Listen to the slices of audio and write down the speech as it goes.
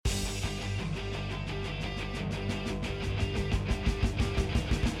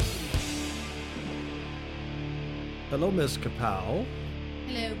Hello, Miss Kapow.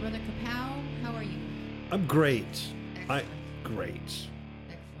 Hello, Brother Kapow. How are you? I'm great. Excellent. Great.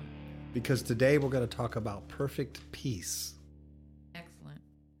 Excellent. Because today we're going to talk about perfect peace. Excellent.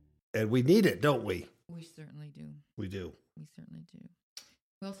 And we need it, don't we? We certainly do. We do. We certainly do.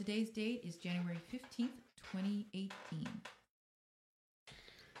 Well, today's date is January 15th, 2018.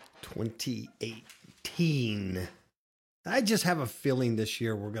 2018. I just have a feeling this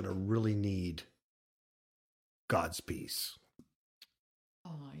year we're going to really need God's peace.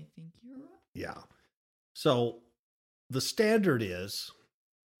 I think you're right. Yeah. So the standard is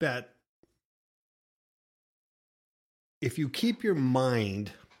that if you keep your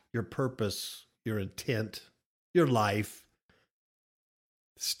mind, your purpose, your intent, your life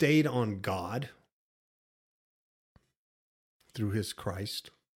stayed on God through his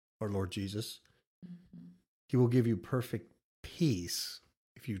Christ, our Lord Jesus, he will give you perfect peace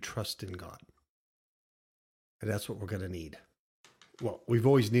if you trust in God. And that's what we're going to need. Well, we've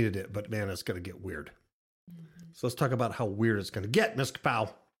always needed it, but man, it's going to get weird. So let's talk about how weird it's going to get, Miss Kapow.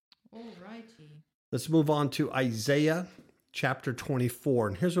 All righty. Let's move on to Isaiah chapter 24.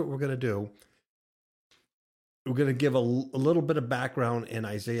 And here's what we're going to do. We're going to give a little bit of background in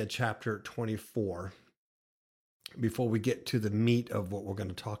Isaiah chapter 24 before we get to the meat of what we're going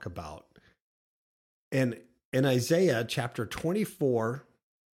to talk about. And in Isaiah chapter 24,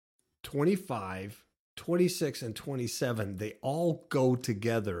 25, 26, and 27, they all go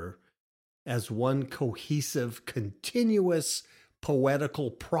together as one cohesive, continuous,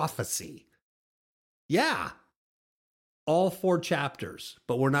 poetical prophecy. Yeah, all 4 chapters,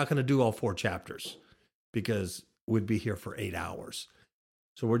 but we're not going to do all 4 chapters because we'd be here for 8 hours.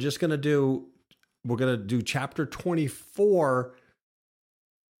 So we're going to do chapter 24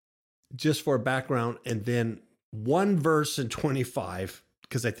 just for a background, and then one verse in 25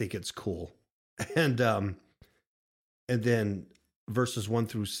 because I think it's cool. And then verses 1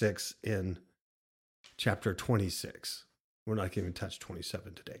 through 6 in chapter 26. We're not going to touch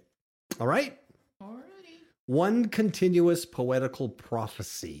 27 today. All right? Alrighty. One continuous poetical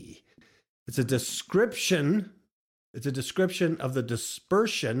prophecy. It's a description of the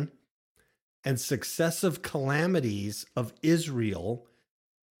dispersion and successive calamities of Israel.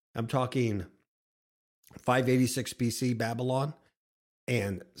 I'm talking 586 BC Babylon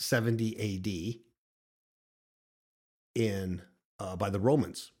and 70 AD by the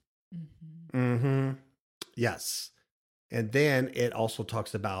Romans. Yes. And then it also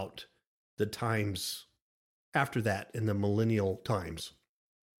talks about the times after that in the millennial times.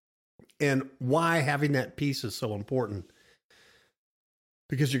 And why having that peace is so important.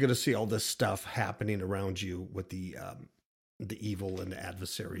 Because you're going to see all this stuff happening around you with the evil and the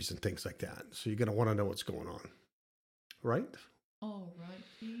adversaries and things like that. So you're going to want to know what's going on. Right? All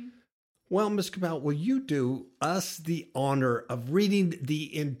righty. Well, Ms. Kapow, will you do us the honor of reading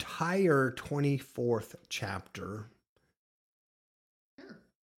the entire 24th chapter? Sure.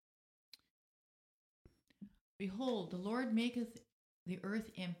 Behold, the Lord maketh the earth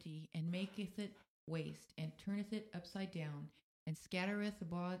empty, and maketh it waste, and turneth it upside down, and scattereth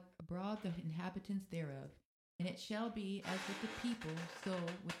abroad the inhabitants thereof. And it shall be as with the people, so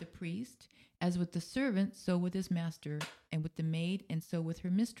with the priest, as with the servant, so with his master, and with the maid, and so with her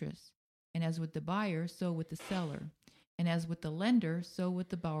mistress, and as with the buyer, so with the seller, and as with the lender, so with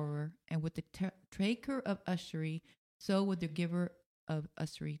the borrower, and with the taker of usury, so with the giver of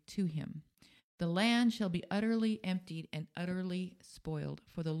usury to him. The land shall be utterly emptied and utterly spoiled,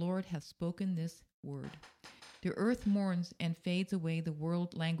 for the Lord hath spoken this word. The earth mourns and fades away, the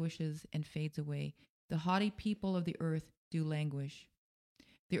world languishes and fades away. The haughty people of the earth do languish.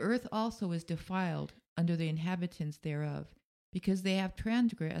 The earth also is defiled under the inhabitants thereof, because they have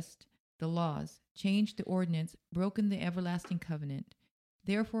transgressed the laws, changed the ordinance, broken the everlasting covenant.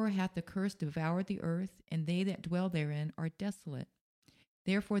 Therefore hath the curse devoured the earth, and they that dwell therein are desolate.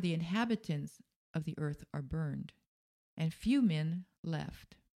 Therefore the inhabitants of the earth are burned, and few men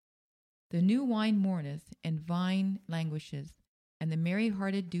left. The new wine mourneth, and vine languisheth, and the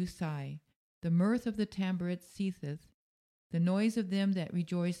merry-hearted do sigh. The mirth of the tambourette ceaseth, the noise of them that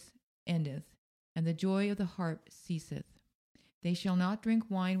rejoice endeth, and the joy of the harp ceaseth. They shall not drink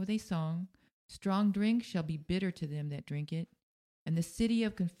wine with a song. Strong drink shall be bitter to them that drink it. And the city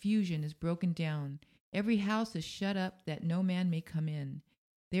of confusion is broken down. Every house is shut up, that no man may come in.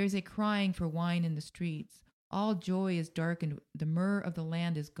 There is a crying for wine in the streets. All joy is darkened. The myrrh of the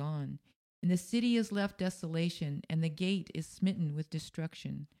land is gone. And the city is left desolation, and the gate is smitten with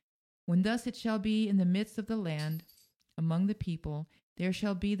destruction. When thus it shall be in the midst of the land, among the people, there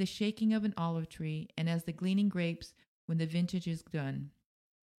shall be the shaking of an olive tree, and as the gleaning grapes when the vintage is done.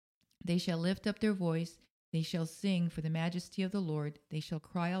 They shall lift up their voice They shall sing for the majesty of the Lord. They shall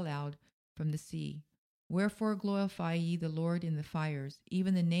cry aloud from the sea. Wherefore glorify ye the Lord in the fires,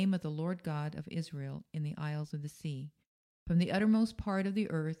 even the name of the Lord God of Israel in the isles of the sea. From the uttermost part of the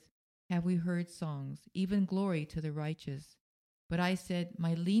earth have we heard songs, even glory to the righteous. But I said,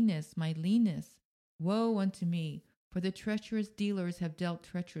 my leanness, woe unto me, for the treacherous dealers have dealt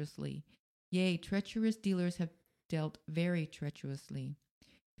treacherously. Yea, treacherous dealers have dealt very treacherously.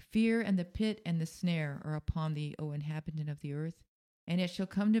 Fear and the pit and the snare are upon thee, O inhabitant of the earth. And it shall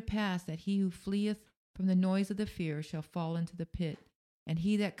come to pass that he who fleeth from the noise of the fear shall fall into the pit, and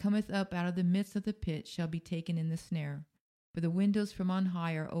he that cometh up out of the midst of the pit shall be taken in the snare. For the windows from on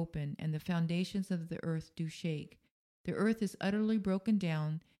high are open, and the foundations of the earth do shake. The earth is utterly broken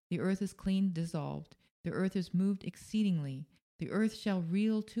down, the earth is clean dissolved, the earth is moved exceedingly. The earth shall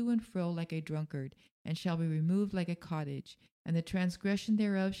reel to and fro like a drunkard, and shall be removed like a cottage, and the transgression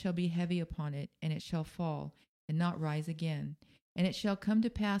thereof shall be heavy upon it, and it shall fall, and not rise again. And it shall come to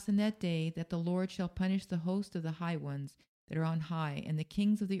pass in that day that the Lord shall punish the host of the high ones that are on high, and the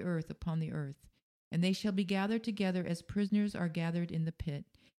kings of the earth upon the earth. And they shall be gathered together as prisoners are gathered in the pit,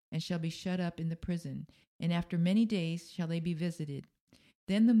 and shall be shut up in the prison. And after many days shall they be visited.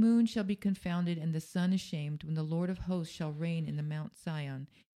 Then the moon shall be confounded, and the sun ashamed, when the Lord of hosts shall reign in the Mount Zion,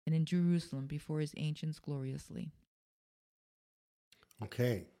 and in Jerusalem before his ancients gloriously.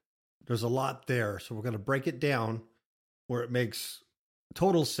 Okay. There's a lot there, so we're going to break it down where it makes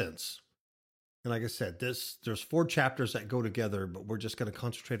total sense. And like I said, there's 4 chapters that go together, but we're just going to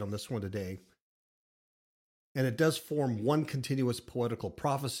concentrate on this one today. And it does form one continuous poetical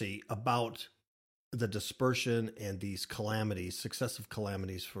prophecy about the dispersion and these calamities, successive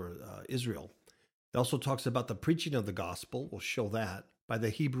calamities for Israel. It also talks about the preaching of the gospel, we'll show that, by the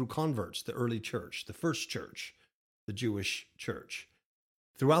Hebrew converts, the early church, the first church, the Jewish church,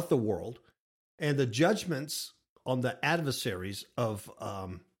 throughout the world, and the judgments on the adversaries of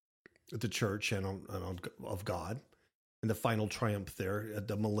the church and of God, and the final triumph there at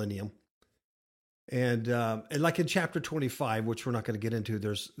the millennium. And like in chapter 25, which we're not going to get into,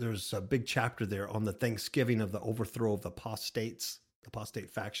 there's a big chapter there on the thanksgiving of the overthrow of the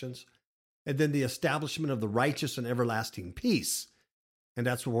apostate factions, and then the establishment of the righteous and everlasting peace. And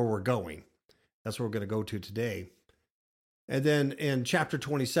that's where we're going. That's where we're going to go to today. And then in chapter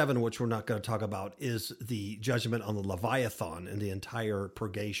 27, which we're not going to talk about, is the judgment on the Leviathan and the entire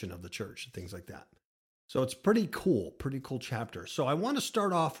purgation of the church and things like that. So it's pretty cool chapter. So I want to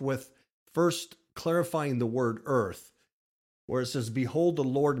start off with first clarifying the word earth, where it says, behold, the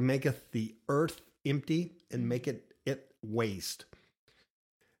Lord maketh the earth empty and maketh it waste,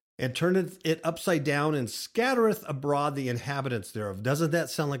 and turneth it upside down and scattereth abroad the inhabitants thereof. Doesn't that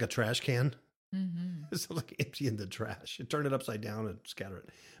sound like a trash can? Mm-hmm. It sounds like emptying the trash. You turn it upside down and scatter it.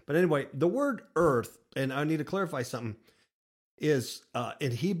 But anyway, the word earth, and I need to clarify something, is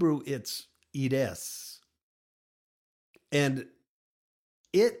in Hebrew, it's edes. And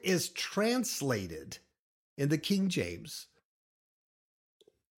it is translated in the King James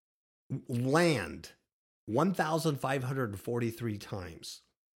land 1,543 times.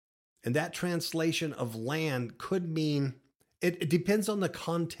 And that translation of land could mean, it depends on the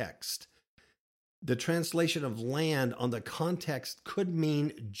context. The translation of land on the context could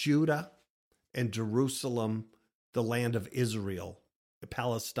mean Judah and Jerusalem, the land of Israel,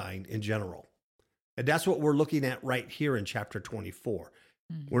 Palestine in general. And that's what we're looking at right here in chapter 24.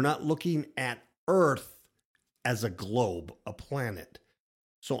 We're not looking at Earth as a globe, a planet.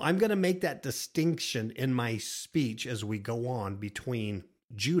 So I'm going to make that distinction in my speech as we go on between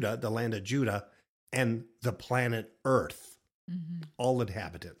Judah, the land of Judah, and the planet Earth, all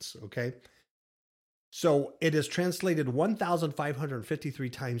inhabitants, okay? So it is translated 1,553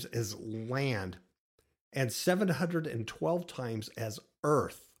 times as land and 712 times as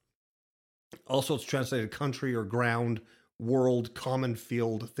earth. Also, it's translated country or ground, world, common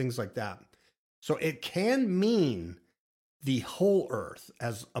field, things like that. So it can mean the whole earth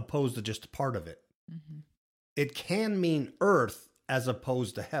as opposed to just part of it. It can mean earth as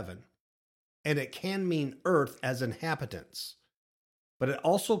opposed to heaven. And it can mean earth as inhabitants. But it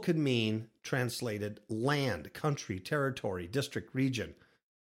also could mean, translated, land, country, territory, district, region,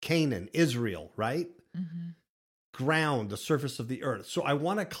 Canaan, Israel, right? Ground, the surface of the earth. So I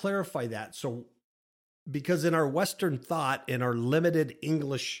want to clarify that. So, because in our Western thought, in our limited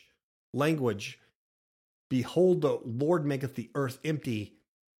English language, behold, the Lord maketh the earth empty,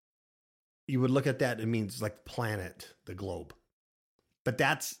 you would look at that, it means like the planet, the globe. But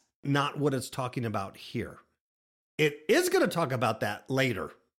that's not what it's talking about here. It is going to talk about that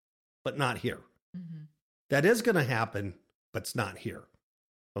later, but not here. That is going to happen, but it's not here.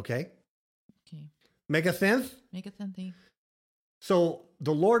 Okay? Maketh empty. Maketh empty. So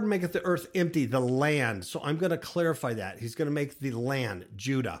the Lord maketh the earth empty, the land. So I'm going to clarify that. He's going to make the land,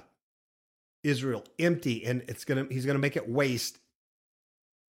 Judah, Israel, empty, and he's going to make it waste.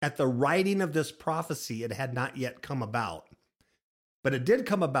 At the writing of this prophecy, it had not yet come about. But it did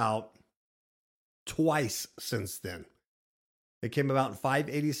come about twice since then. It came about in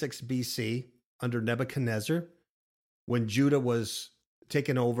 586 BC under Nebuchadnezzar, when Judah was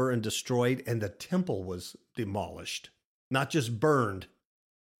taken over and destroyed, and the temple was demolished. Not just burned,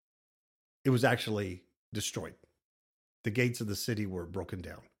 it was actually destroyed. The gates of the city were broken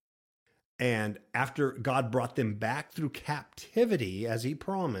down. And after God brought them back through captivity, as he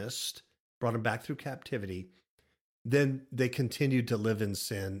promised, brought them back through captivity, then they continued to live in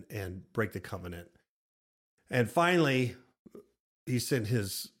sin and break the covenant. And finally, he sent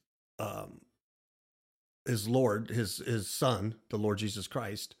his Lord, his son, the Lord Jesus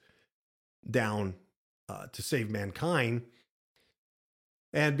Christ, down to save mankind.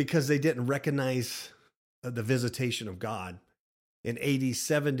 And because they didn't recognize the visitation of God, in AD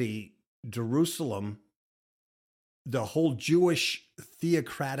 70, Jerusalem, the whole Jewish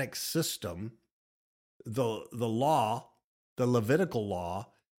theocratic system, the law, the Levitical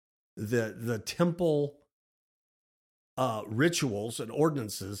law, the temple rituals and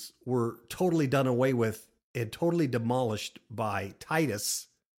ordinances were totally done away with and totally demolished by Titus,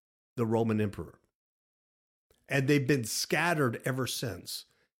 the Roman emperor. And they've been scattered ever since.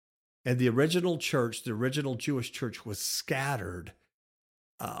 And the original church, the original Jewish church, was scattered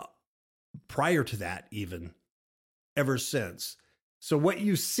prior to that, even ever since. So what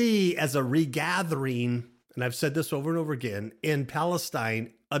you see as a regathering, and I've said this over and over again, in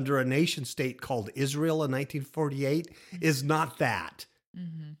Palestine under a nation state called Israel in 1948 is not that.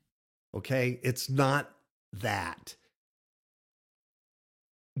 Mm-hmm. Okay? It's not that.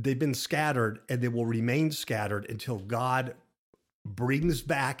 They've been scattered, and they will remain scattered until God brings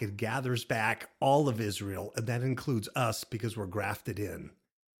back and gathers back all of Israel, and that includes us because we're grafted in.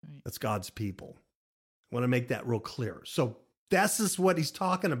 Right. That's God's people. I want to make that real clear. So this is what he's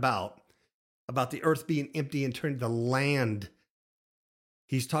talking about the earth being empty and turning the land.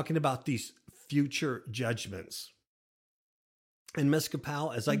 He's talking about these future judgments. And Ms.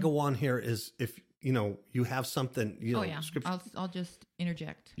 Capel, as I go on here, is if you have something, scripture, I'll just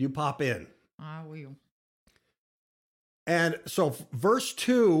interject. You pop in. I will. And so verse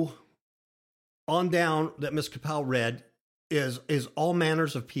 2 on down that Ms. Capel read is all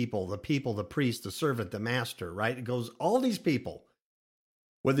manners of people, the priest, the servant, the master, right? It goes all these people,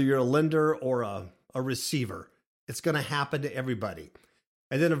 whether you're a lender or a receiver, it's going to happen to everybody.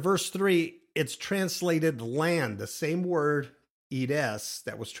 And then in verse 3, it's translated land. The same word, edes,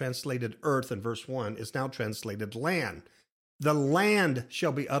 that was translated earth in verse 1 is now translated land. The land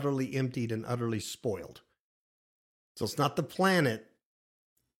shall be utterly emptied and utterly spoiled. So it's not the planet.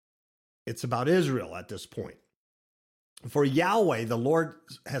 It's about Israel at this point. For Yahweh, the Lord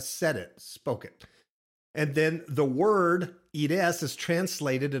has said it, spoke it. And then the word edes is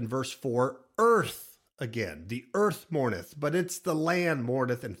translated in verse 4, earth again. The earth mourneth, but it's the land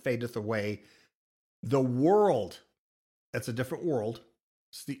mourneth and fadeth away. The world, that's a different world.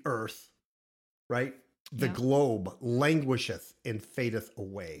 It's the earth, right? The globe languisheth and fadeth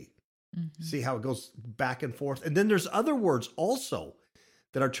away. Mm-hmm. See how it goes back and forth? And then there's other words also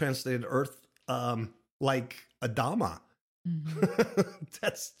that are translated earth, like Adama. Mm-hmm.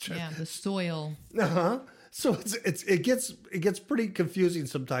 That's the soil. So it gets pretty confusing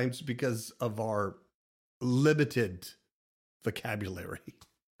sometimes because of our limited vocabulary,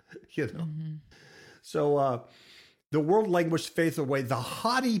 Mm-hmm. So the world languished faith away. The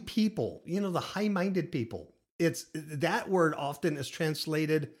haughty people, the high-minded people. It's that word often is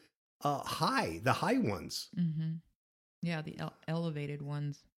translated high, the high ones. Mm-hmm. Yeah, the elevated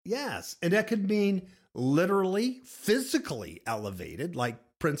ones. Yes, and that could mean literally, physically elevated, like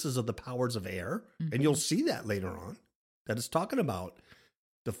princes of the powers of air. Mm-hmm. And you'll see that later on, that it's talking about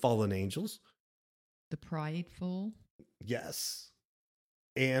the fallen angels. The prideful. Yes.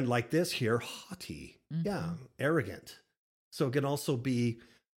 And like this here, haughty. Mm-hmm. Yeah, arrogant. So it can also be,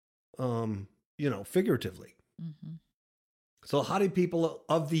 figuratively. Mm-hmm. So haughty people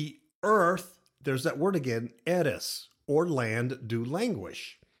of the earth, there's that word again, eris, or land, do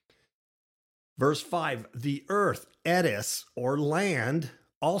languish. Verse 5, the earth, eris, or land,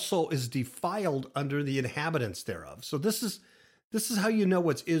 also is defiled under the inhabitants thereof. So this is how you know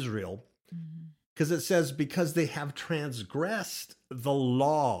it's Israel, because it says, because they have transgressed the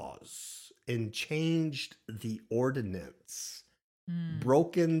laws and changed the ordinance,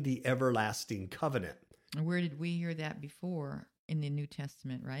 broken the everlasting covenant. Where did we hear that before? In the New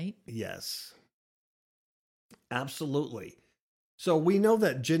Testament, right? Yes. Absolutely. So we know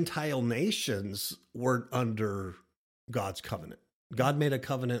that Gentile nations weren't under God's covenant. God made a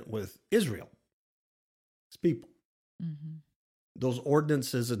covenant with Israel, his people. Mm-hmm. Those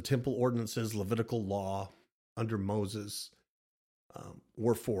ordinances and temple ordinances, Levitical law under Moses,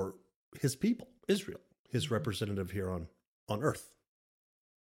 were for his people, Israel, his representative here on earth,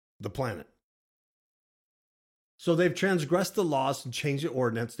 the planet. So they've transgressed the laws and changed the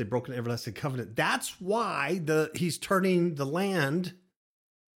ordinance. They've broken the everlasting covenant. That's why he's turning the land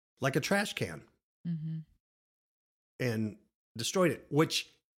like a trash can and destroyed it, which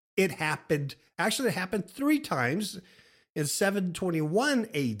it happened. Actually, it happened 3 times. In 721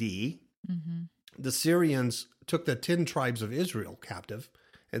 AD, the Syrians took the 10 tribes of Israel captive,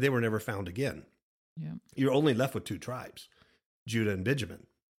 and they were never found again. Yeah. You're only left with 2 tribes, Judah and Benjamin.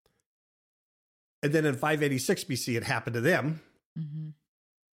 And then in 586 BC, it happened to them,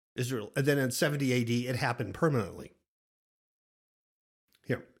 Israel. And then in 70 AD, it happened permanently.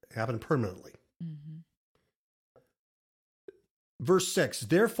 Here, it happened permanently. Verse 6,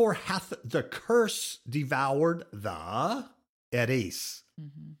 therefore hath the curse devoured the eris,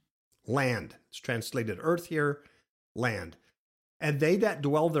 land. It's translated earth here, land. And they that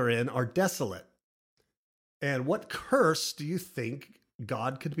dwell therein are desolate. And what curse do you think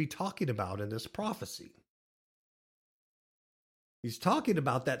God could be talking about in this prophecy? He's talking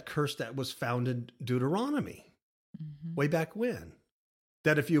about that curse that was found in Deuteronomy, way back when.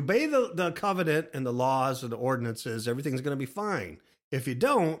 That if you obey the covenant and the laws and the ordinances, everything's going to be fine. If you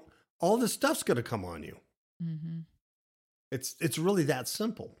don't, all this stuff's going to come on you. It's really that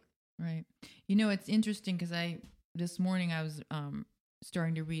simple. Right. You know, it's interesting because this morning I was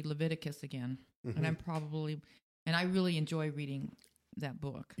starting to read Leviticus again, and I really enjoy reading that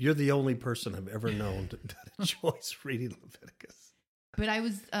book. You're the only person I've ever known that enjoys reading Leviticus. But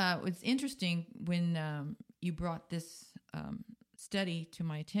it's interesting when you brought this study to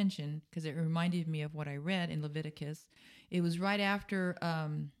my attention, because it reminded me of what I read in Leviticus. It was right after,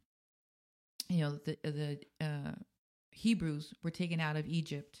 the Hebrews were taken out of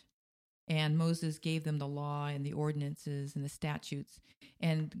Egypt, and Moses gave them the law and the ordinances and the statutes.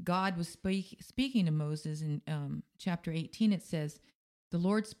 And God was speaking to Moses in chapter 18. It says, the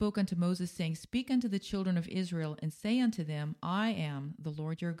Lord spoke unto Moses, saying, speak unto the children of Israel, and say unto them, I am the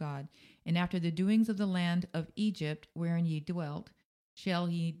Lord your God. And after the doings of the land of Egypt, wherein ye dwelt, shall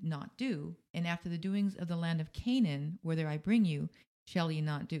ye not do. And after the doings of the land of Canaan, whither I bring you, shall ye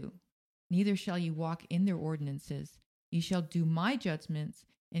not do. Neither shall ye walk in their ordinances. Ye shall do my judgments,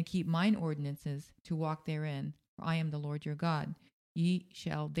 and keep mine ordinances, to walk therein. For I am the Lord your God. Ye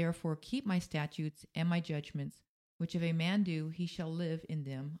shall therefore keep my statutes and my judgments, which if a man do, he shall live in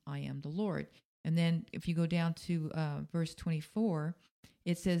them. I am the Lord. And then if you go down to verse 24,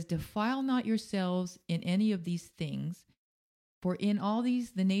 it says, defile not yourselves in any of these things, for in all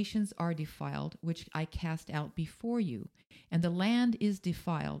these the nations are defiled, which I cast out before you. And the land is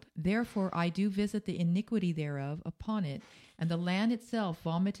defiled. Therefore I do visit the iniquity thereof upon it, and the land itself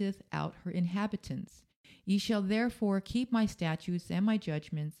vomiteth out her inhabitants. Ye shall therefore keep my statutes and my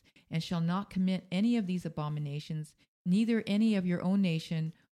judgments, and shall not commit any of these abominations, neither any of your own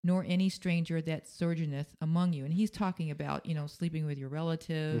nation, nor any stranger that sojourneth among you. And he's talking about, sleeping with your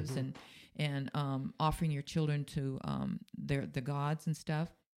relatives and offering your children to the gods and stuff,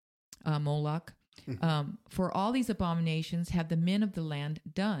 Moloch. For all these abominations have the men of the land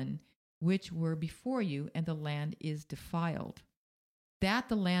done, which were before you, and the land is defiled. That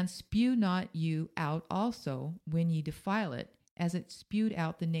the land spew not you out also when ye defile it, as it spewed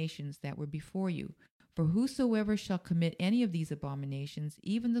out the nations that were before you. For whosoever shall commit any of these abominations,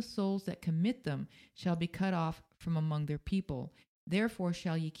 even the souls that commit them, shall be cut off from among their people. Therefore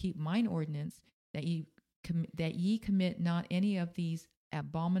shall ye keep mine ordinance, that ye commit not any of these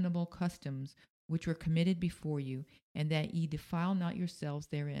abominable customs which were committed before you, and that ye defile not yourselves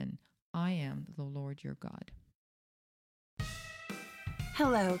therein. I am the Lord your God.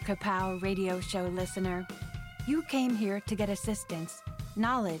 Hello, Kapow Radio Show listener. You came here to get assistance,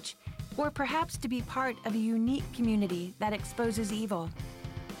 knowledge, or perhaps to be part of a unique community that exposes evil.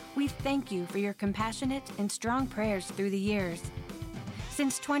 We thank you for your compassionate and strong prayers through the years.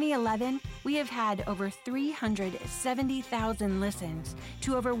 Since 2011, we have had over 370,000 listens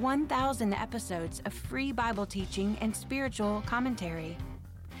to over 1,000 episodes of free Bible teaching and spiritual commentary.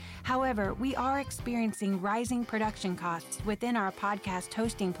 However, we are experiencing rising production costs within our podcast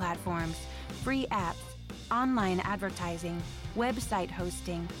hosting platforms, free apps, online advertising, website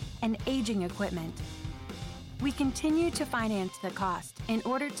hosting, and aging equipment. We continue to finance the cost in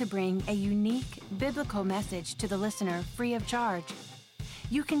order to bring a unique biblical message to the listener free of charge.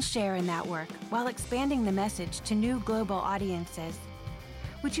 You can share in that work while expanding the message to new global audiences.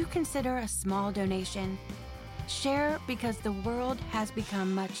 Would you consider a small donation? Share because the world has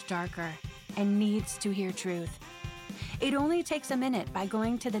become much darker and needs to hear truth. It only takes a minute by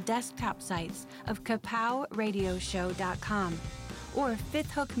going to the desktop sites of kapowradioshow.com or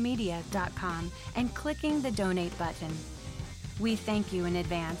fifthhookmedia.com and clicking the donate button. We thank you in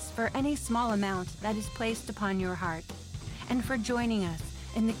advance for any small amount that is placed upon your heart and for joining us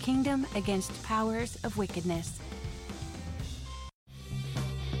in the kingdom against powers of wickedness.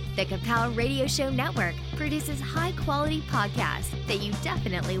 The Kapow Radio Show Network produces high-quality podcasts that you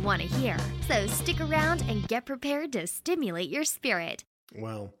definitely want to hear. So stick around and get prepared to stimulate your spirit.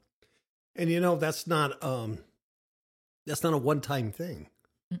 Wow. And that's not a one-time thing.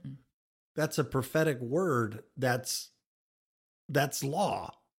 Mm-mm. That's a prophetic word. That's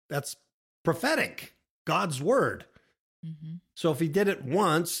law. That's prophetic. God's word. Mm-hmm. So if he did it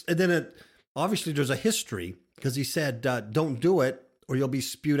once, and then obviously there's a history, because he said, don't do it, or you'll be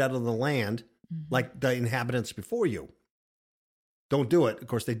spewed out of the land like the inhabitants before you. Don't do it. Of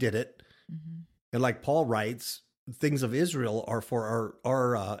course, they did it. Mm-hmm. And like Paul writes, things of Israel are for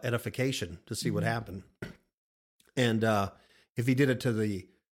our edification, to see what happened. And if he did it to the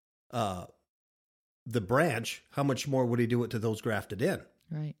branch, how much more would he do it to those grafted in?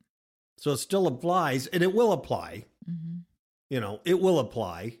 Right. So it still applies, and it will apply. Mm-hmm. It will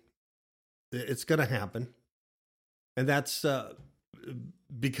apply. It's going to happen. And that's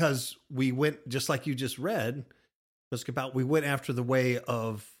because we went, just like you just read, we went after the way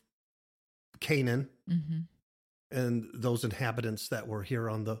of Canaan and those inhabitants that were here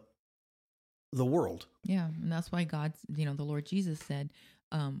on the world. Yeah, and that's why God, the Lord Jesus said,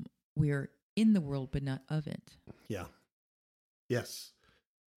 we're in the world, but not of it. Yeah. Yes.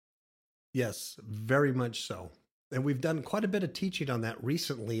 Yes, very much so. And we've done quite a bit of teaching on that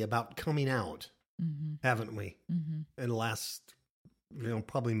recently about coming out, haven't we? In the last,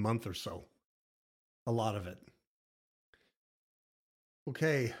 probably month or so. A lot of it.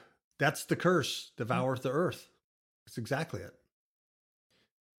 Okay, that's the curse, devoureth the earth. That's exactly it.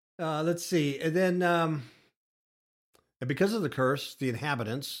 Let's see. And then, and because of the curse, the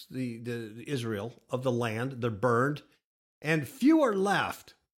inhabitants, the Israel of the land, they're burned, and few are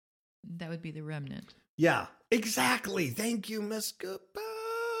left. That would be the remnant. Yeah, exactly. Thank you, Miss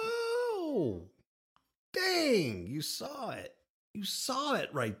Capow. Dang, you saw it. You saw it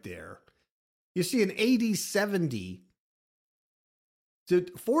right there. You see, in AD 70,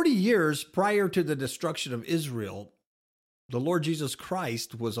 40 years prior to the destruction of Israel, the Lord Jesus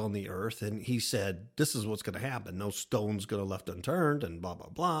Christ was on the earth, and he said, this is what's going to happen. No stone's going to left unturned, and blah, blah,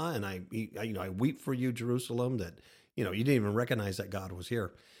 blah. And I weep for you, Jerusalem, that, you didn't even recognize that God was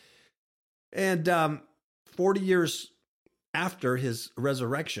here. And 40 years after his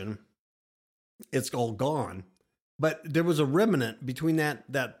resurrection, it's all gone. But there was a remnant between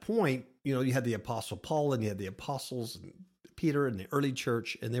that point. You had the Apostle Paul, and you had the apostles, and Peter, and the early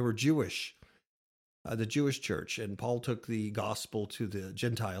church, and they were Jewish, the Jewish church. And Paul took the gospel to the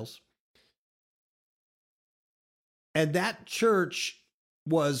Gentiles. And that church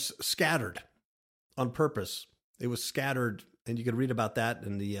was scattered on purpose. It was scattered, and you can read about that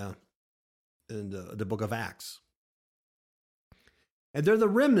in the book of Acts. And they're the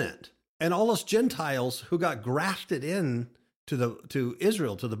remnant, and all us Gentiles who got grafted in to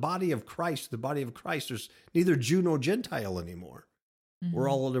Israel, to the body of Christ. The body of Christ, there's neither Jew nor Gentile anymore. We're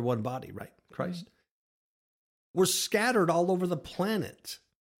all under one body, right? Christ. We're scattered all over the planet.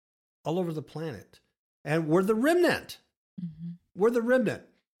 All over the planet. And we're the remnant. We're the remnant.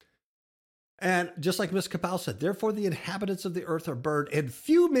 And just like Ms. Capow said, therefore the inhabitants of the earth are burned, and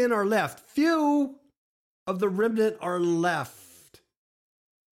few men are left. Few of the remnant are left.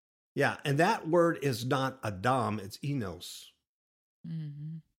 Yeah, and that word is not Adam, it's Enos.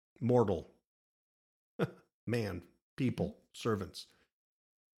 Mortal. Man, people, servants.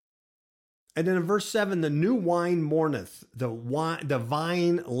 And then in verse 7, the new wine mourneth, the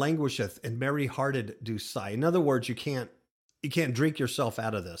vine languisheth, and merry-hearted do sigh. In other words, you can't drink yourself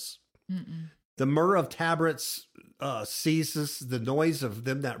out of this. The myrrh of tabrets ceases. The noise of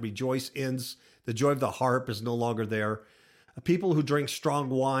them that rejoice ends. The joy of the harp is no longer there. People who drink strong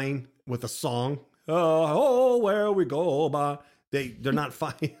wine with a song, oh, where we go, they're not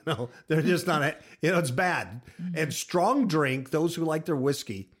fine. They're just not. It's bad. And strong drink, those who like their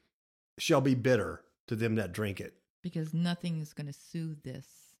whiskey, shall be bitter to them that drink it. Because nothing is going to soothe this.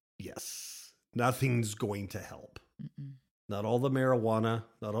 Yes, nothing's going to help. Not all the marijuana,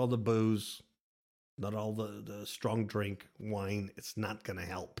 not all the booze, not all the strong drink, wine. It's not going to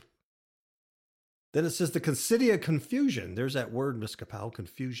help. Then it says the city of confusion. There's that word, Miss Kapow,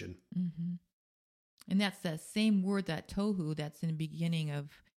 confusion. Mm-hmm. And that's that same word, that tohu, that's in the beginning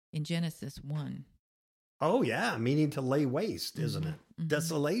in Genesis 1. Oh, yeah, meaning to lay waste, isn't it? Mm-hmm.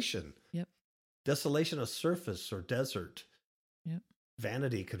 Desolation. Yep. Desolation of surface or desert. Yep.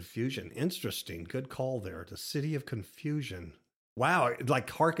 Vanity, confusion. Interesting. Good call there. The city of confusion. Wow, it like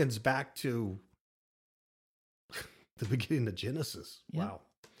harkens back to the beginning of Genesis. Yep. Wow.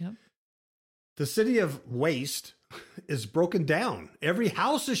 Yep. The city of waste is broken down. Every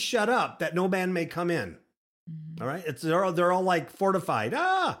house is shut up that no man may come in. Mm-hmm. All right. They're all like fortified.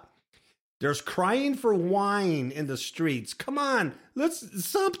 There's crying for wine in the streets. Come on, let's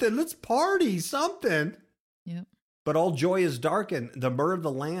party, something. Yep. But all joy is darkened. The myrrh of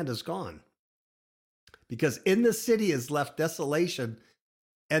the land is gone. Because in the city is left desolation,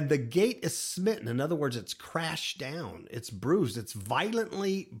 and the gate is smitten. In other words, it's crashed down. It's bruised. It's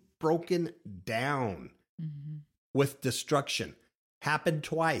violently broken down Mm-hmm. with destruction. Happened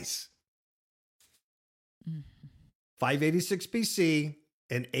twice. Mm-hmm. 586 BC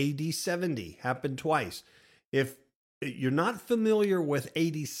and AD 70 happened twice. If you're not familiar with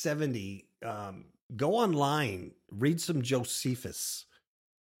AD 70, go online, read some Josephus.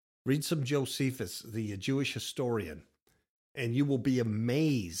 Read some Josephus, the Jewish historian, and you will be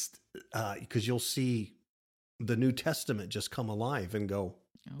amazed because you'll see the New Testament just come alive and go,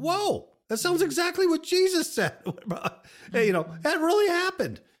 whoa, that sounds exactly what Jesus said. Hey, you know, that really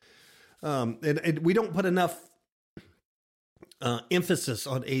happened. And we don't put enough emphasis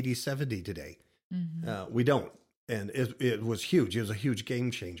on AD 70 today. Mm-hmm. We don't. And it was huge. It was a huge game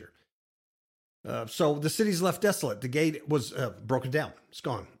changer. So the city's left desolate. The gate was broken down. It's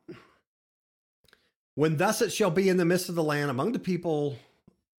gone. When thus it shall be in the midst of the land among the people.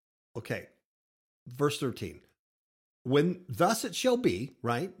 Okay. Verse 13. When thus it shall be,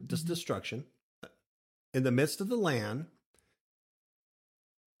 right? This destruction in the midst of the land.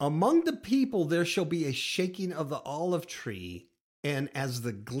 Among the people there shall be a shaking of the olive tree, and as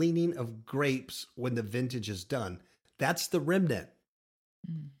the gleaning of grapes when the vintage is done. That's the remnant.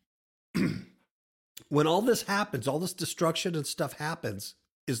 When all this happens, all this destruction and stuff happens,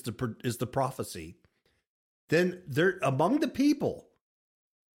 is the prophecy. Then there among the people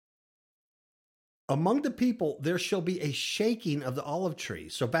there shall be a shaking of the olive tree.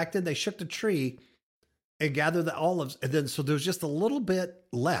 So back then they shook the tree and gathered the olives, and then so there's just a little bit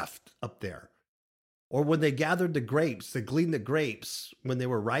left up there. Or when they gathered the grapes, they gleaned the grapes when they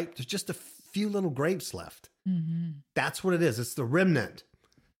were ripe, there's just a few little grapes left. Mm-hmm. That's what it is. It's the remnant.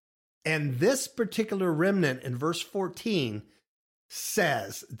 And this particular remnant in verse 14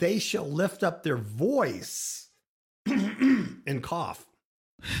 says, they shall lift up their voice and cough.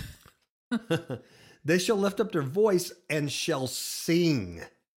 They shall lift up their voice and shall sing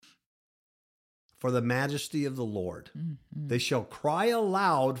for the majesty of the Lord. Mm-hmm. They shall cry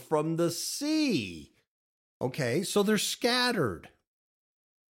aloud from the sea. Okay, so they're scattered.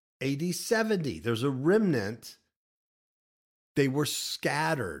 AD 70, there's a remnant. They were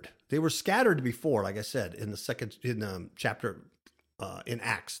scattered. They were scattered before, like I said, in the chapter in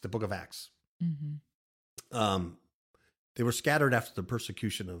Acts, the book of Acts. Mm-hmm. They were scattered after the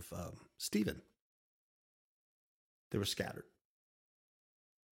persecution of Stephen. They were scattered.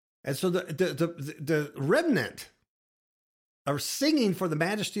 And so the remnant are singing for the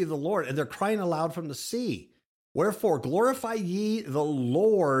majesty of the Lord, and they're crying aloud from the sea. Wherefore, glorify ye the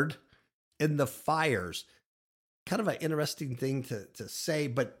Lord in the fires. Kind of an interesting thing to say,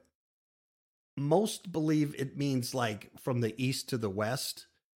 but most believe it means like from the east to the west.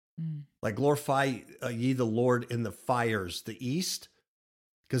 Like glorify ye the Lord in the fires, the east.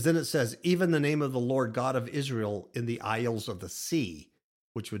 Because then it says, even the name of the Lord God of Israel in the isles of the sea,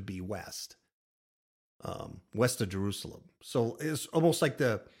 which would be west of Jerusalem. So it's almost like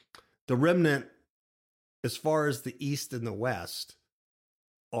the remnant, as far as the east and the west,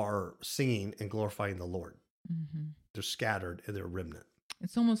 are singing and glorifying the Lord. Mm-hmm. They're scattered and they're remnant.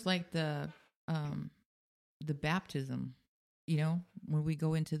 It's almost like the baptism, you know, when we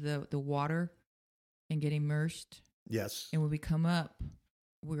go into the water and get immersed. Yes. And when we come up,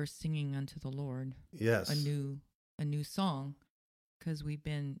 we're singing unto the Lord. Yes. A new song, because we've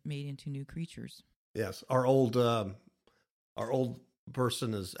been made into new creatures. Yes. Our old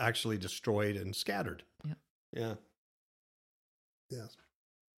person is actually destroyed and scattered. Yeah. Yeah. Yes.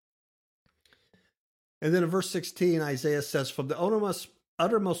 And then in verse 16, Isaiah says, from the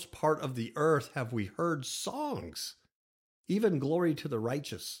uttermost part of the earth have we heard songs, even glory to the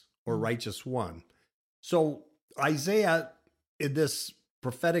righteous or righteous one. So Isaiah, in this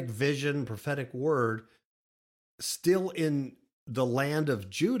prophetic vision, prophetic word, still in the land of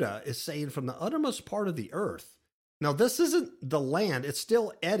Judah is saying from the uttermost part of the earth. Now, this isn't the land. It's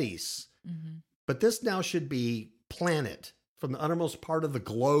still Edis. Mm-hmm. But this now should be planet, from the uttermost part of the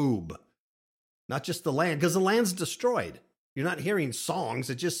globe, not just the land, because the land's destroyed. You're not hearing songs.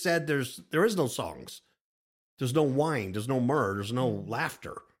 It just said there is no songs. There's no wine. There's no myrrh. There's no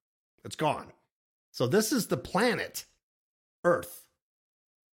laughter. It's gone. So this is the planet, Earth.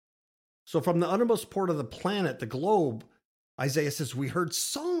 So from the uttermost part of the planet, the globe, Isaiah says, we heard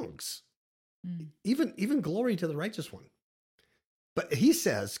songs. Even glory to the righteous one. But he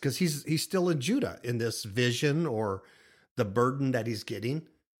says, because he's still in Judah in this vision or the burden that he's getting,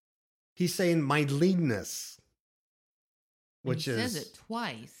 he's saying, my leanness, which he is... says it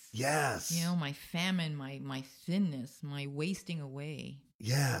twice. Yes. You know, my famine, my thinness, my wasting away.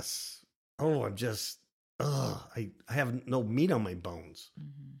 Yes. Oh, I have no meat on my bones.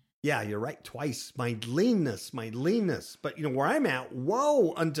 Mm-hmm. Yeah, you're right. Twice. My leanness. But you know where I'm at,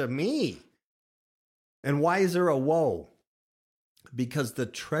 woe unto me. And why is there a woe? Because the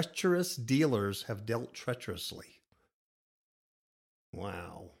treacherous dealers have dealt treacherously.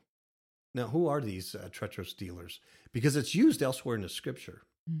 Wow. Now, who are these treacherous dealers? Because it's used elsewhere in the scripture.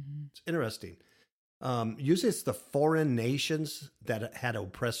 Mm-hmm. It's interesting. Usually it's the foreign nations that had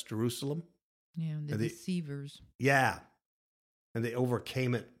oppressed Jerusalem. Yeah, the deceivers. Yeah. And they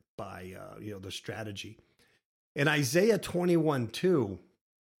overcame it by, the strategy. In Isaiah 21:2,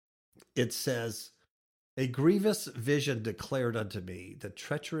 it says, a grievous vision declared unto me, the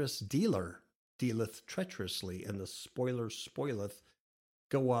treacherous dealer dealeth treacherously, and the spoiler spoileth.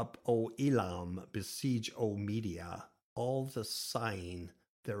 Go up, O Elam, besiege, O Media, all the sighing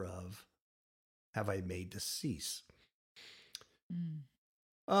thereof have I made to cease.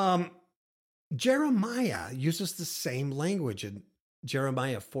 Jeremiah uses the same language in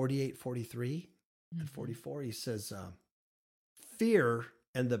Jeremiah 48:43 and 44. He says, fear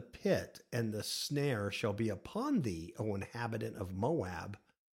and the pit and the snare shall be upon thee, O inhabitant of Moab,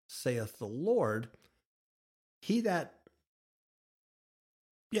 saith the Lord. He that,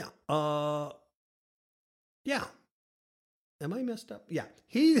 am I messed up? Yeah.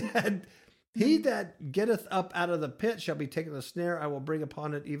 He that getteth up out of the pit shall be taken the snare. I will bring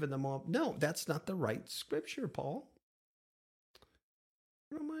upon it even the Moab. No, that's not the right scripture, Paul.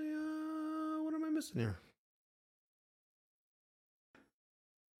 What am I missing here?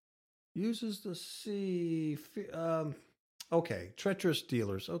 Uses the sea. Okay, treacherous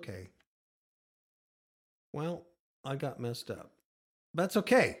dealers. Okay. Well, I got messed up. That's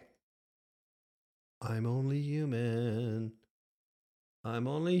okay. I'm only human.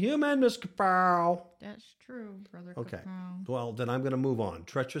 Miss Kapow. That's true, Brother Okay. Kapow. Well, then I'm going to move on.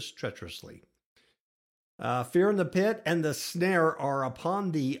 Treacherously. Fear and the pit and the snare are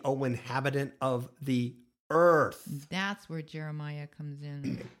upon thee, O inhabitant of the earth. That's where Jeremiah comes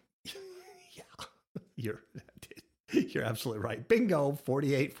in. Yeah, you're absolutely right. Bingo,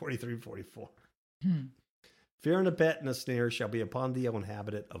 48, 43, 44. Fear and the pit and the snare shall be upon thee, O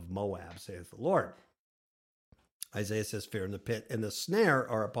inhabitant of Moab, saith the Lord. Isaiah says, fear and the pit and the snare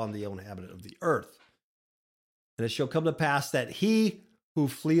are upon the inhabitant of the earth. And it shall come to pass that he who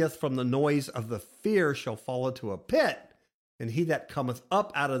fleeth from the noise of the fear shall fall into a pit, and he that cometh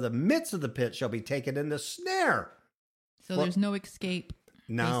up out of the midst of the pit shall be taken in the snare. So there's no escape,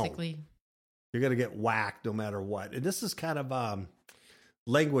 No. basically. You're going to get whacked no matter what. And this is kind of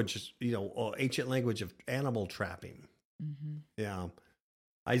language, ancient language of animal trapping. Mm-hmm. Yeah.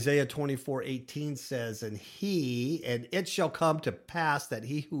 Isaiah 24:18 says, and it shall come to pass that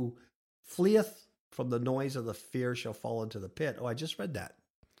he who fleeth from the noise of the fear shall fall into the pit. Oh, I just read that.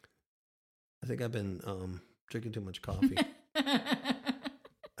 I think I've been drinking too much coffee.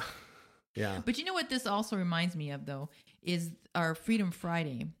 Yeah. But you know what this also reminds me of, though, is our Freedom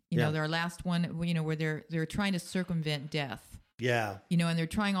Friday. You know, our last one, where they're trying to circumvent death. Yeah. And they're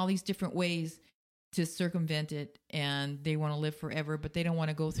trying all these different ways to circumvent it, and they want to live forever, but they don't want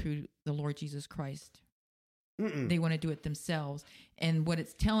to go through the Lord Jesus Christ. Mm-mm. They want to do it themselves. And what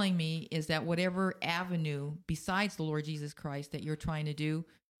it's telling me is that whatever avenue besides the Lord Jesus Christ that you're trying to do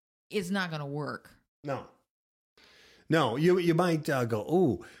is not going to work. No, you might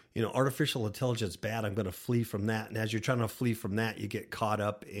go, artificial intelligence bad. I'm going to flee from that. And as you're trying to flee from that, you get caught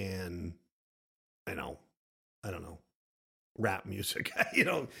up in, I don't know, rap music.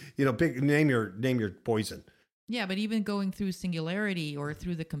 Name your poison. Yeah, but even going through Singularity or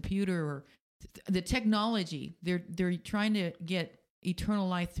through the computer or the technology, they're trying to get eternal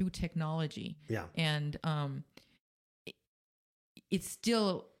life through technology. Yeah, and it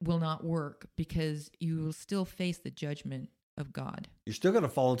still will not work because you will still face the judgment of God. you're still going to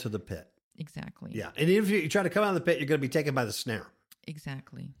fall into the pit. Exactly. Yeah. And if you try to come out of the pit, you're going to be taken by the snare.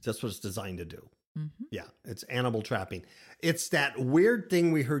 Exactly. That's what it's designed to do. Mm-hmm. Yeah. It's animal trapping. It's that weird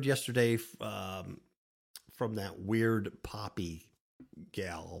thing we heard yesterday from that weird Poppy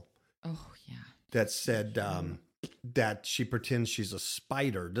gal Oh, yeah. that said that she pretends she's a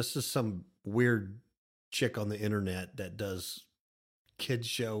spider. This is some weird chick on the internet that does kid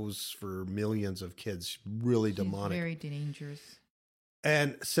shows for millions of kids. Really demonic. Very dangerous.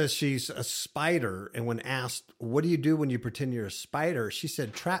 And says she's a spider. And when asked, what do you do when you pretend you're a spider? She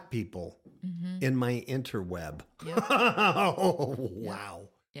said, trap people in my interweb. Yep. Oh, wow.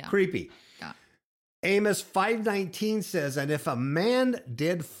 Yeah. Creepy. Yeah. Amos 5:19 says, and if a man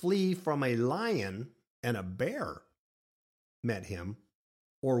did flee from a lion and a bear met him,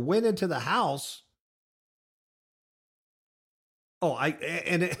 or went into the house. Oh,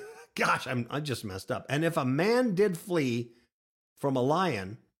 gosh, I just messed up. And if a man did flee from a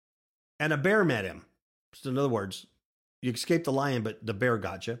lion and a bear met him, so in other words, you escaped the lion, but the bear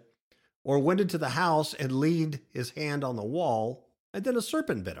got you, or went into the house and leaned his hand on the wall, and then a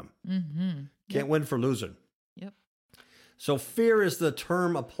serpent bit him. Mm-hmm. Can't win for losing. Yep. So fear is the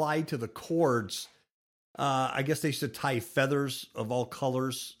term applied to the cords. I guess they used to tie feathers of all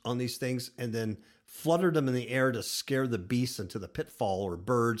colors on these things and then fluttered them in the air to scare the beasts into the pitfall or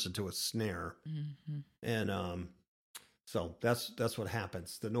birds into a snare. Mm-hmm. And so that's what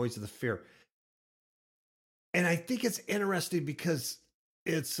happens, the noise of the fear. And I think it's interesting because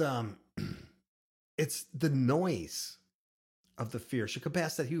it's the noise of the fear. Should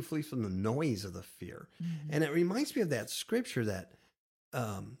compass that he who flees from the noise of the fear. Mm-hmm. And it reminds me of that scripture that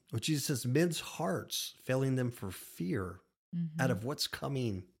where Jesus says, men's hearts failing them for fear out of what's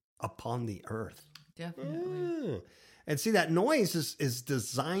coming upon the earth. Definitely. And see, that noise is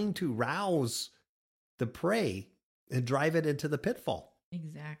designed to rouse the prey and drive it into the pitfall.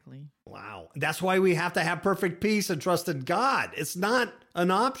 Exactly. Wow. That's why we have to have perfect peace and trust in God. It's not an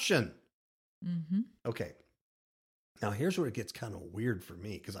option. Mm-hmm. Okay. Now, here's where it gets kind of weird for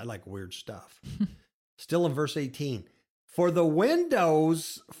me because I like weird stuff. Still in verse 18. For the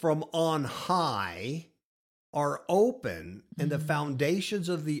windows from on high are open and the foundations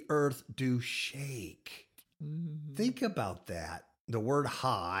of the earth do shake. Ooh. Think about that. The word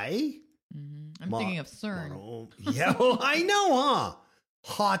high. Mm-hmm. I'm thinking of CERN. Yeah, well, I know, huh?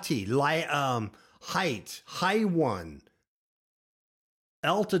 Haughty, height, high one,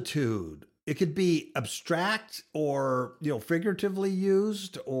 altitude. It could be abstract or, figuratively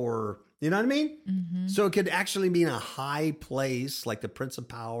used or, you know what I mean? Mm-hmm. So it could actually mean a high place, like the prince of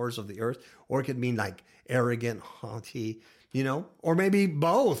powers of the earth, or it could mean like arrogant, haughty, or maybe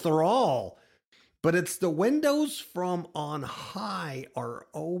both or all. But it's the windows from on high are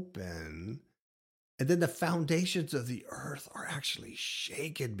open, and then the foundations of the earth are actually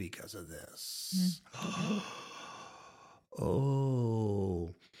shaken because of this.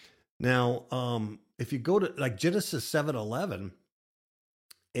 Oh. Now, if you go to like Genesis 7:11,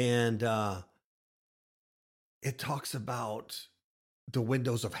 and it talks about the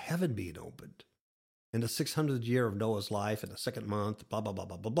windows of heaven being opened in the 600th year of Noah's life, in the second month, blah, blah, blah,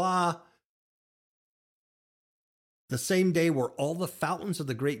 blah, blah, blah. The same day were all the fountains of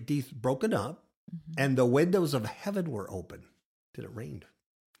the great deep broken up, and the windows of heaven were open. Then it rained.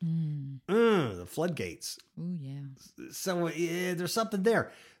 The floodgates. Oh, yeah. So there's something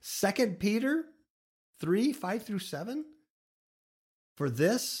there. 2 Peter 3:5-7. For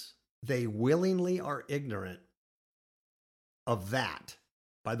this, they willingly are ignorant of that.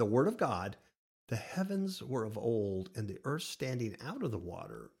 By the word of God, the heavens were of old, and the earth standing out of the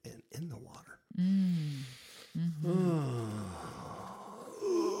water and in the water.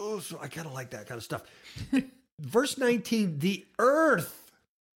 So I kind of like that kind of stuff. Verse 19, the earth,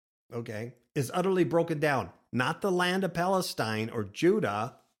 is utterly broken down. Not the land of Palestine or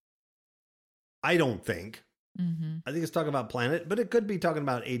Judah, I don't think. I think it's talking about planet, but it could be talking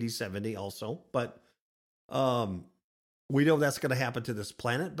about 80, 70 also. But we know that's going to happen to this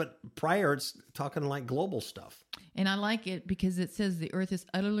planet. But prior, it's talking like global stuff. And I like it because it says the earth is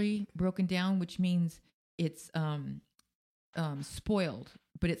utterly broken down, which means it's spoiled.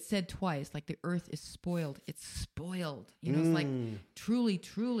 But it's said twice, like the earth is spoiled. It's spoiled. It's like truly,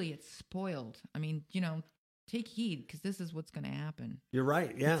 truly, it's spoiled. I mean, take heed because this is what's going to happen. You're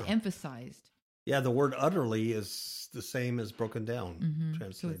right. Yeah. It's emphasized. Yeah, the word utterly is the same as broken down,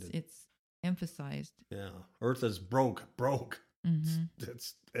 translated. So it's emphasized. Yeah. Earth is broke.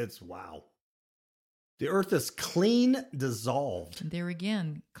 It's wow. The earth is clean dissolved. And there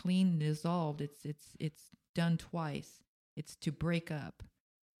again, clean dissolved. It's done twice. It's to break up.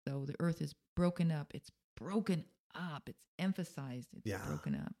 So the earth is broken up. It's broken up. It's emphasized. It's Yeah.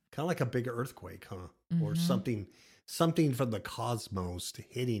 broken up. Kind of like a big earthquake, huh? Or Mhm. something from the cosmos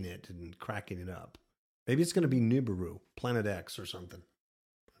hitting it and cracking it up. Maybe it's going to be Nibiru, Planet X or something.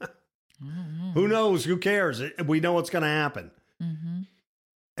 Who knows? Who cares? We know what's going to happen. Mm-hmm.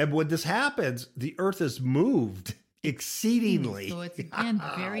 And when this happens, the earth is moved exceedingly. So it's again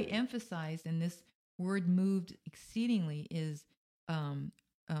very emphasized, and this word "moved exceedingly" is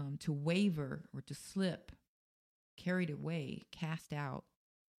to waver or to slip, carried away, cast out,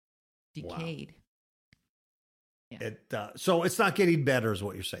 Wow. decayed. So it's not getting better, is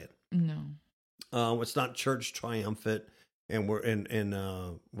what you're saying. No. It's not church triumphant, and we're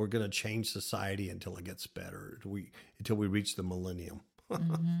going to change society until it gets better. Until we reach the millennium.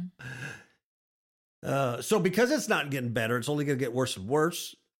 Mm-hmm. So because it's not getting better, it's only going to get worse and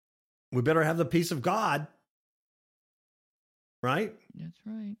worse. We better have the peace of God, right? That's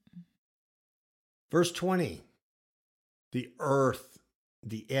right. Verse 20, the earth,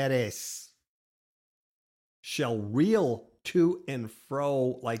 the eres, shall reel to and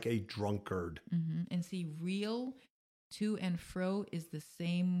fro like a drunkard. Mm-hmm. And see, reel, to and fro is the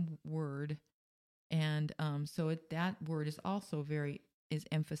same word, and so that word is also is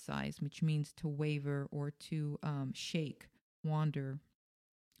emphasized, which means to waver or to shake, wander,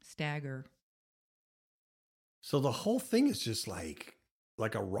 stagger. So the whole thing is just like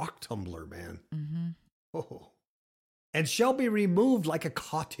a rock tumbler, man. Mm-hmm. Oh. And shall be removed like a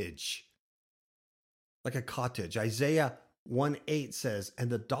cottage. Like a cottage. Isaiah 1:8 says, and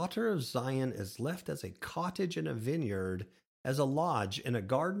the daughter of Zion is left as a cottage in a vineyard, as a lodge in a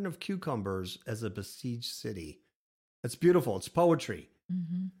garden of cucumbers, as a besieged city. It's beautiful. It's poetry.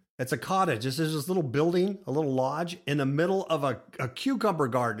 Mm-hmm. It's a cottage. This is this little building, a little lodge in the middle of a cucumber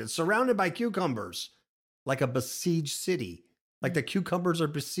garden. It's surrounded by cucumbers, like a besieged city. Like the cucumbers are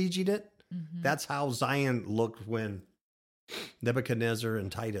besieging it. Mm-hmm. That's how Zion looked when Nebuchadnezzar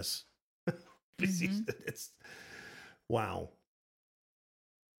and Titus besieged it. It's wow.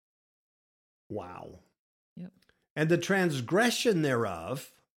 Wow. Yep. And the transgression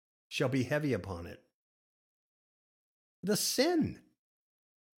thereof shall be heavy upon it. The sin.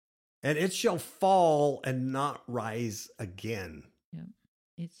 And it shall fall and not rise again. Yep.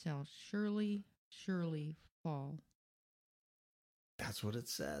 It shall surely, surely fall. That's what it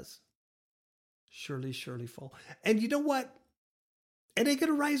says. Surely, surely fall. And you know what? It ain't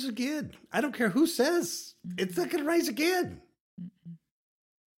going to rise again. I don't care who says. It's not going to rise again. Mm-mm.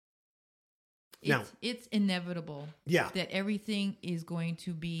 Now- It's inevitable. Yeah. That everything is going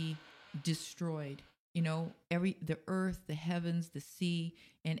to be destroyed. You know, the earth, the heavens, the sea,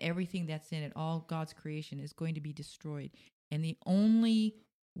 and everything that's in it, all God's creation is going to be destroyed. And the only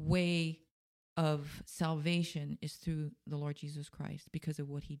way of salvation is through the Lord Jesus Christ because of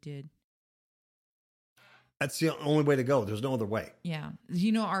what he did. That's the only way to go. There's no other way. Yeah.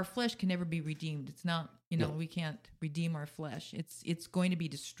 You know, our flesh can never be redeemed. It's not, No. we can't redeem our flesh. It's going to be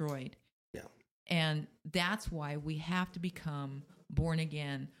destroyed. Yeah. And that's why we have to become born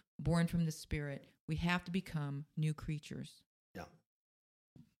again, born from the Spirit. We have to become new creatures. Yeah.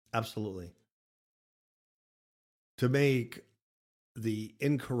 Absolutely. To make the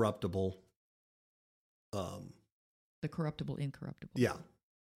incorruptible, The corruptible, incorruptible. yeah.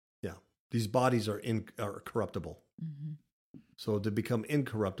 These bodies are corruptible. Mm-hmm. So to become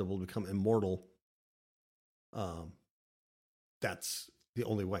incorruptible, become immortal, that's the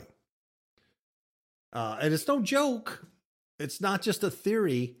only way. And it's no joke. It's not just a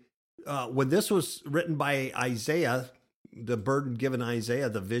theory. When this was written by Isaiah, the burden given Isaiah,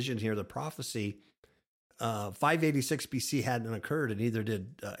 the vision here, the prophecy, 586 BC hadn't occurred, and neither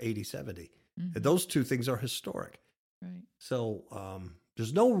did 8070. Mm-hmm. And those two things are historic. Right. So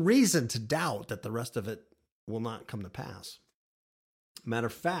there's no reason to doubt that the rest of it will not come to pass. Matter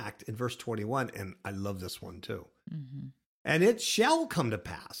of fact, in verse 21, and I love this one too, Mm-hmm. and it shall come to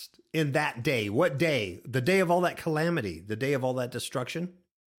pass in that day. What day? The day of all that calamity, the day of all that destruction,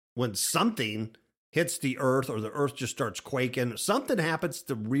 when something hits the earth or the earth just starts quaking, something happens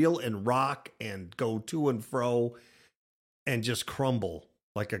to reel and rock and go to and fro and just crumble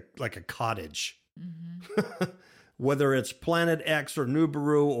like a cottage. Mm-hmm. Whether it's Planet X or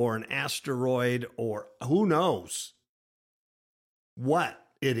Nibiru or an asteroid or who knows what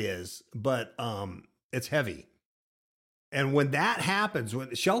it is, but it's heavy. And when that happens, when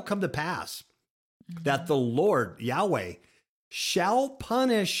it shall come to pass that the Lord, Yahweh, shall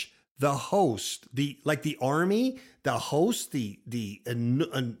punish the host, the army, the host,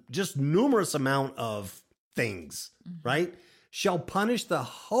 just numerous amount of things, right? Shall punish the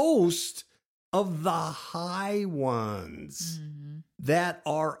host of the high ones that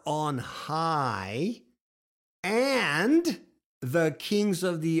are on high and the kings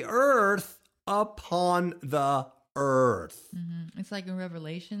of the earth upon the earth. It's like in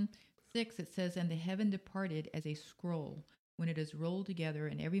Revelation 6, it says, and the heaven departed as a scroll when it is rolled together,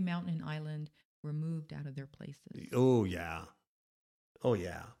 and every mountain and island were moved out of their places. Oh, yeah. Oh,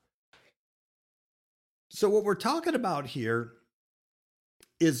 yeah. So what we're talking about here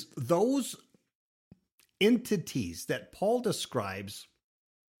is those entities that Paul describes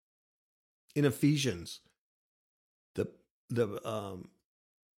in Ephesians, the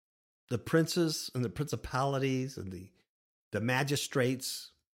princes and the principalities and the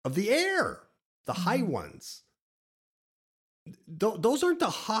magistrates of the air, the high ones. Those aren't the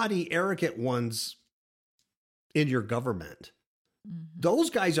haughty, arrogant ones in your government. Those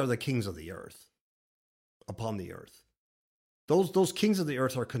guys are the kings of the earth, upon the earth. Those kings of the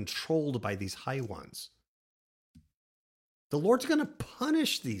earth are controlled by these high ones. The Lord's going to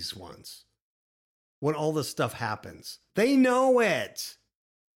punish these ones when all this stuff happens. They know it.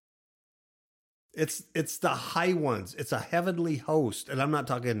 It's the high ones. It's a heavenly host. And I'm not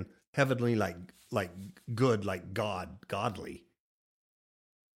talking heavenly like good, like God, godly.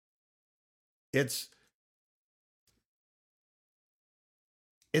 It's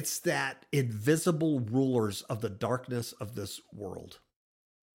that invisible rulers of the darkness of this world,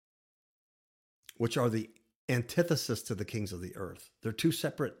 which are the antithesis to the kings of the earth. They're two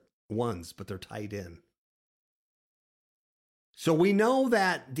separate ones, but they're tied in. So we know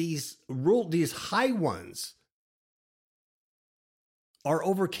that these high ones are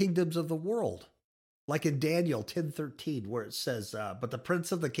over kingdoms of the world, like in Daniel 10:13, where it says, but the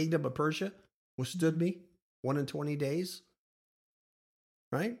prince of the kingdom of Persia withstood me 120 days.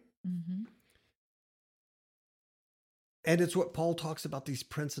 Right? Mm-hmm. And it's what Paul talks about, these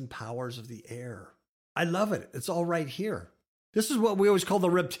prince and powers of the air. I love it. It's all right here. This is what we always call the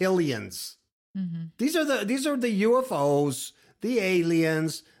reptilians. Mm-hmm. These are the UFOs, the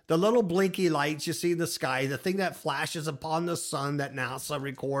aliens, the little blinky lights you see in the sky, the thing that flashes upon the sun that NASA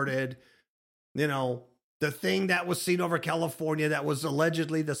recorded, the thing that was seen over California that was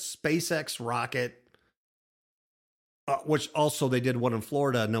allegedly the SpaceX rocket, which also they did one in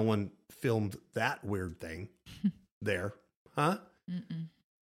Florida. No one filmed that weird thing there. Huh? Mm-mm.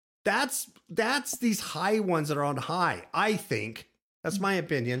 That's these high ones that are on high, I think. That's my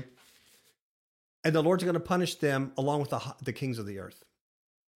opinion. And the Lord's going to punish them along with the kings of the earth.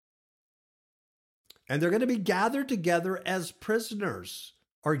 And they're going to be gathered together as prisoners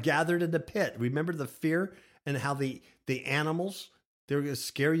or gathered in the pit. Remember the fear and how the animals, they're going to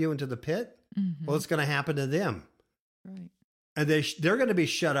scare you into the pit? Mm-hmm. Well, it's going to happen to them. Right. And they're going to be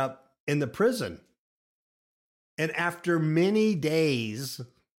shut up in the prison. And after many days,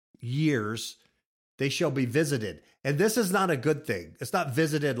 years, they shall be visited. And this is not a good thing. It's not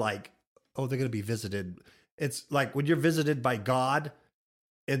visited like, oh, they're going to be visited. It's like when you're visited by God,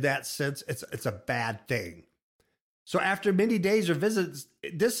 in that sense, it's a bad thing. So after many days or visits,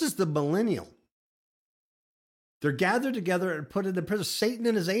 this is the millennial. They're gathered together and put into prison. Satan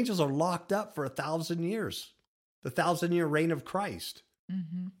and his angels are locked up for 1,000 years. The 1,000-year reign of Christ.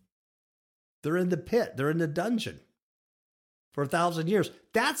 Mm-hmm. They're in the pit. They're in the dungeon for 1,000 years.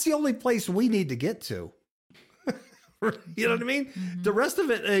 That's the only place we need to get to. You know what I mean? Mm-hmm. The rest of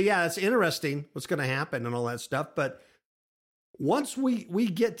it, it's interesting what's going to happen and all that stuff. But once we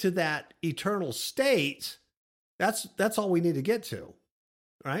get to that eternal state, that's all we need to get to,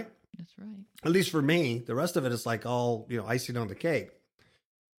 right? That's right. At least for me. The rest of it is like all, icing on the cake.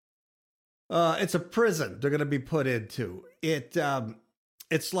 It's a prison they're going to be put into.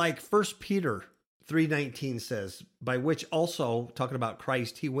 It's like 1 Peter 3:19 says, by which also, talking about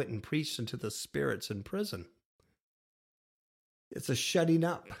Christ, he went and preached unto the spirits in prison. It's a shutting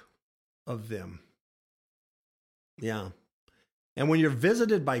up of them. Yeah. And when you're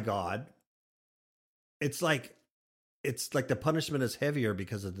visited by God, it's like the punishment is heavier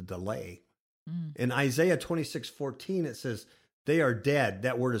because of the delay. Mm. In Isaiah 26:14, it says, they are dead.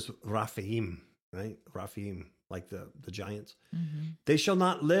 That word is Raphaim, right? Raphaim, like the giants. Mm-hmm. They shall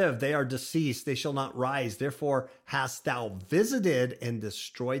not live. They are deceased. They shall not rise. Therefore hast thou visited and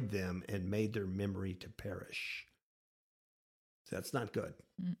destroyed them and made their memory to perish. So that's not good.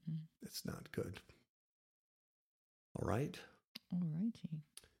 Mm-mm. It's not good. All right. All righty.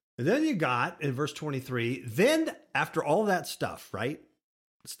 And then you got in verse 23, then after all that stuff, right?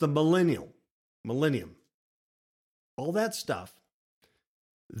 It's the millennium. All that stuff.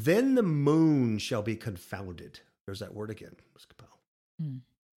 Then the moon shall be confounded. There's that word again. Mm.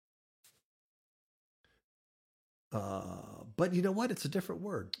 But you know what? It's a different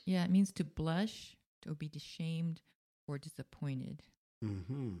word. Yeah, it means to blush, to be ashamed, or disappointed.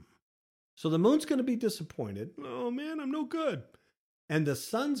 Mm-hmm. So the moon's going to be disappointed. Oh, man, I'm no good. And the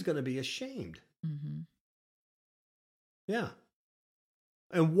sun's going to be ashamed. Mm-hmm. Yeah.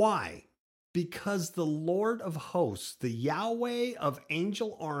 And why? Because the Lord of hosts, the Yahweh of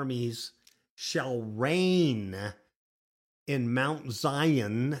angel armies, shall reign in Mount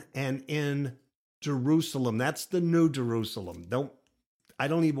Zion and in Jerusalem. That's the new Jerusalem. I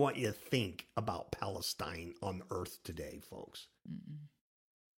don't even want you to think about Palestine on earth today, folks. Mm-mm.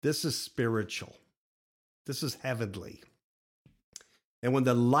 This is spiritual. This is heavenly. And when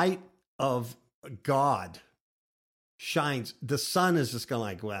the light of God shines, the sun is just going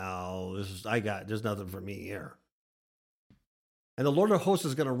like, well, there's nothing for me here. And the Lord of hosts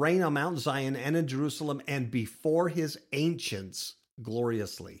is going to reign on Mount Zion and in Jerusalem and before his ancients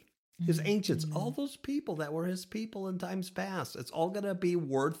gloriously. His ancients, all those people that were his people in times past, it's all going to be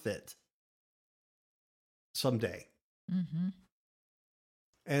worth it someday. Mm-hmm.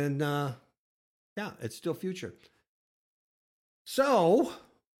 And yeah, it's still future. So,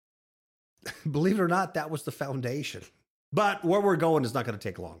 believe it or not, that was the foundation. But where we're going is not going to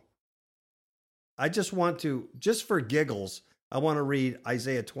take long. I just want to, just for giggles, I want to read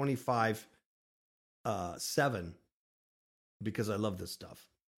Isaiah 25, 7, because I love this stuff.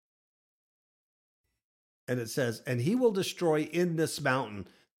 And it says, and he will destroy in this mountain,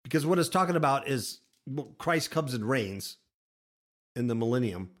 because what it's talking about is Christ comes and reigns in the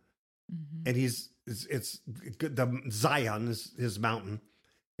millennium. Mm-hmm. And it's the Zion is his mountain,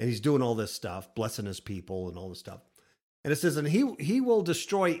 and he's doing all this stuff, blessing his people and all this stuff. And it says, and he will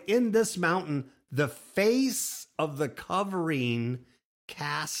destroy in this mountain the face of the covering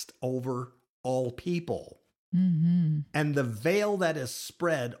cast over all people, Mm-hmm. and the veil that is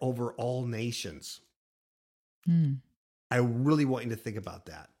spread over all nations. Mm. I really want you to think about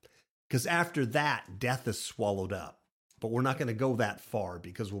that, because after that, death is swallowed up. But we're not going to go that far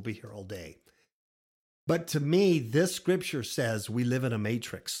because we'll be here all day. But to me, this scripture says we live in a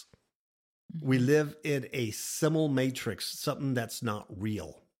matrix. Mm-hmm. We live in a simul matrix, something that's not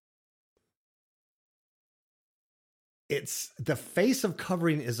real. It's the face of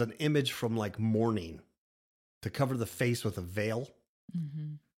covering is an image from like mourning, to cover the face with a veil.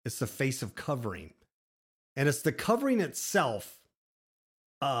 Mm-hmm. It's the face of covering. And it's the covering itself,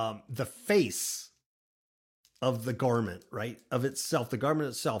 the face of the garment, right? Of itself, the garment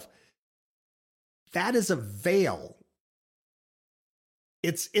itself. That is a veil.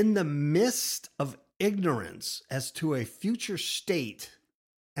 It's in the midst of ignorance as to a future state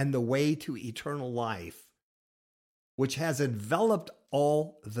and the way to eternal life, which has enveloped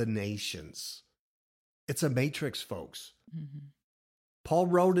all the nations. It's a matrix, folks. Mm-hmm. Paul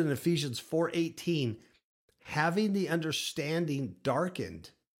wrote in Ephesians 4:18, having the understanding darkened,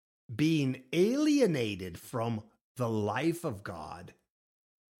 being alienated from the life of God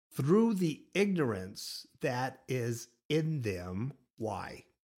through the ignorance that is in them. Why?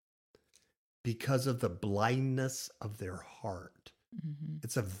 Because of the blindness of their heart. Mm-hmm.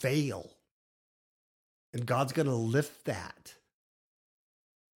 It's a veil. And God's going to lift that.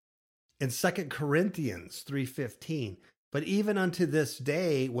 In 2 Corinthians 3:15, but even unto this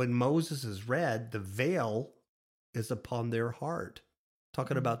day, when Moses is read, the veil is upon their heart.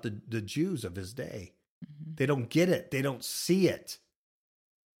 Talking about the Jews of his day. Mm-hmm. They don't get it. They don't see it.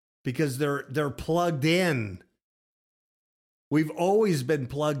 Because they're plugged in. We've always been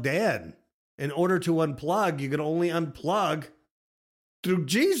plugged in. In order to unplug, you can only unplug through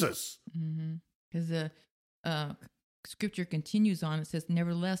Jesus. Because the scripture continues on. It says,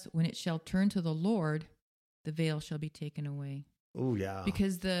 nevertheless, when it shall turn to the Lord, the veil shall be taken away. Oh, yeah.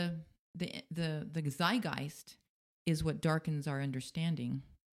 Because the zeitgeist is what darkens our understanding.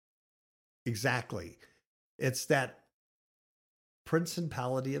 Exactly. It's that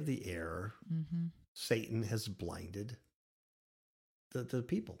principality of the air. Mm-hmm. Satan has blinded the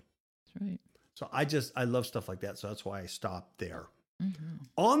people. That's right. So I love stuff like that. So that's why I stopped there. Mm-hmm.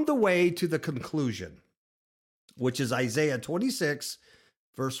 On the way to the conclusion, which is Isaiah 26,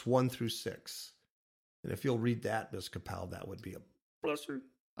 verse 1 through 6. And if you'll read that, Ms. Capel, that would be a blessing.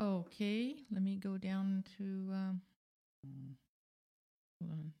 Okay, let me go down to,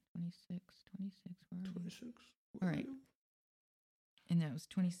 hold on, 26, where are we? 26. All right. And that was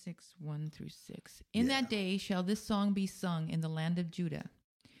 26, 1 through 6. In that day shall this song be sung in the land of Judah.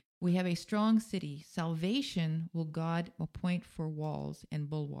 We have a strong city. Salvation will God appoint for walls and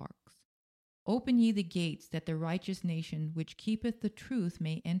bulwarks. Open ye the gates, that the righteous nation, which keepeth the truth,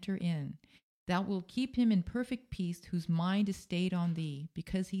 may enter in. Thou wilt keep him in perfect peace, whose mind is stayed on thee,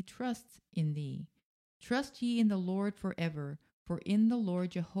 because he trusts in thee. Trust ye in the Lord forever, for in the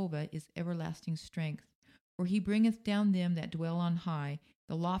Lord Jehovah is everlasting strength. For he bringeth down them that dwell on high.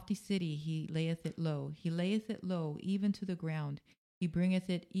 The lofty city, he layeth it low. He layeth it low, even to the ground. He bringeth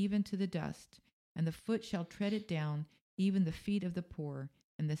it even to the dust. And the foot shall tread it down, even the feet of the poor,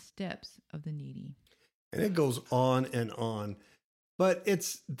 and the steps of the needy. And it goes on and on. But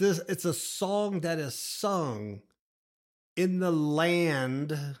it's a song that is sung in the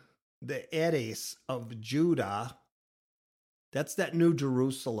land, the Eres of Judah. That's that New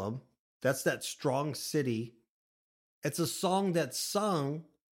Jerusalem. That's that strong city. It's a song that's sung,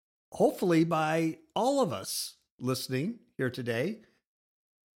 hopefully, by all of us listening here today,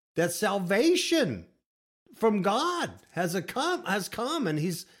 that salvation from God has come, and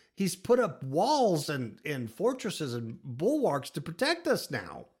he's put up walls and fortresses and bulwarks to protect us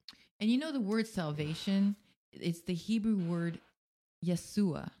now. And you know the word salvation, it's the Hebrew word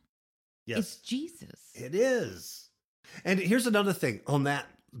Yeshua. Yes. It's Jesus. It is. And here's another thing on that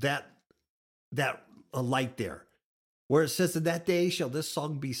light there, where it says, in that day shall this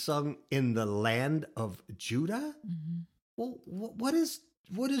song be sung in the land of Judah. Mm-hmm. Well, what is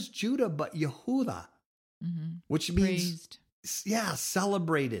Judah but Yehudah, Mm-hmm. which means, Praised.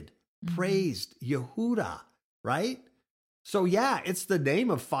 celebrated, Mm-hmm. praised, Yehudah, right? So yeah, it's the name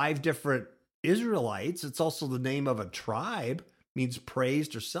of 5 different Israelites. It's also the name of a tribe, means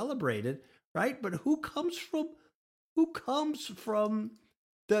praised or celebrated, right? But who comes from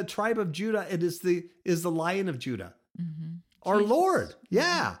the tribe of Judah? It is the Lion of Judah, Mm-hmm. our Jesus. Lord.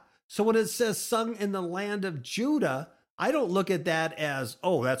 Yeah. So when it says sung in the land of Judah, I don't look at that as,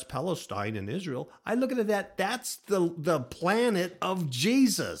 oh, that's Palestine and Israel. I look at that, that's the planet of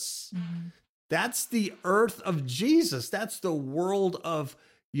Jesus. Mm-hmm. That's the earth of Jesus. That's the world of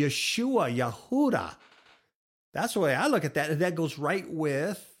Yeshua, Yehudah. That's the way I look at that. And that goes right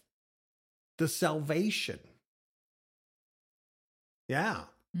with the salvation. Yeah.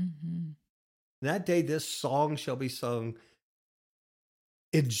 Mm-hmm. That day, this song shall be sung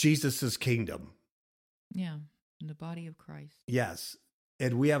in Jesus' kingdom. Yeah, in the body of Christ. Yes.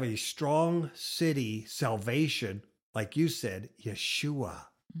 And we have a strong city, salvation, like you said, Yeshua.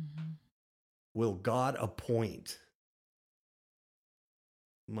 Mm-hmm. Will God appoint?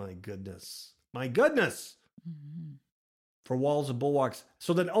 My goodness. My goodness. Mm-hmm. For walls and bulwarks.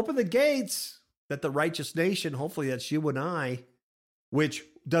 So then open the gates that the righteous nation, hopefully that's you and I, which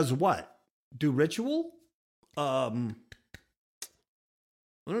does what? Do ritual? I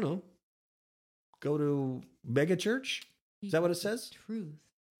don't know. Go to mega church? Is that what it says? Truth.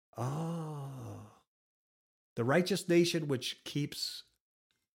 Oh. The righteous nation which keeps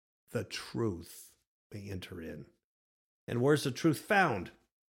the truth may enter in. And where's the truth found?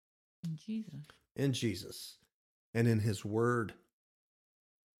 In Jesus. In Jesus and in his word.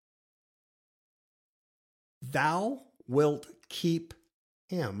 Thou wilt keep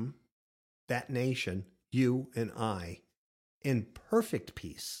him, that nation, you and I, in perfect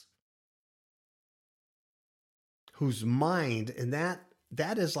peace, whose mind, and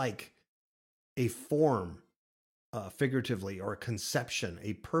that is like a form, figuratively, or a conception,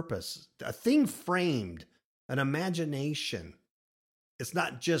 a purpose, a thing framed, an imagination. It's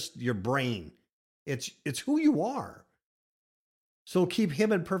not just your brain. It's who you are. So keep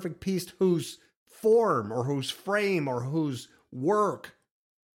him in perfect peace, whose form or whose frame or whose work,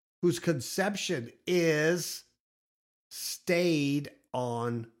 whose conception is stayed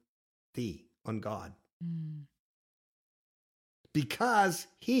on thee, on God. Mm. Because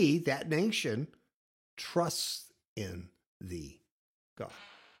he, that nation, trusts in thee, God.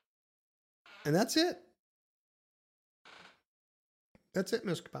 And that's it. That's it,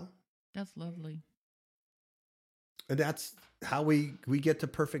 Ms. Capel. That's lovely. And that's how we get to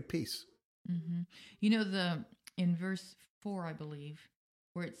perfect peace. Mm-hmm. You know, in verse 4, I believe,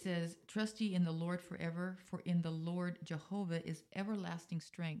 where it says, trust ye in the Lord forever, for in the Lord Jehovah is everlasting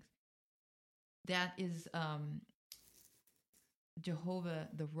strength. That is Jehovah,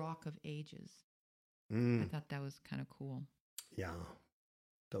 the rock of ages. I thought that was kind of cool. Yeah,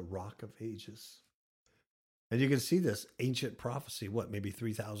 the rock of ages. And you can see this ancient prophecy, maybe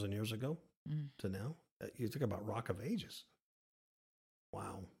 3,000 years ago to now? You think about rock of ages.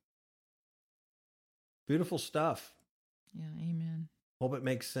 Wow. Beautiful stuff. Yeah, amen. Hope it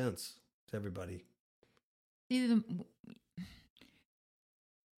makes sense to everybody. See,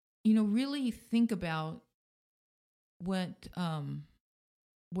 really think about what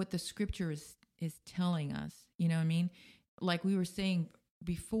the scripture is telling us. You know what I mean? Like we were saying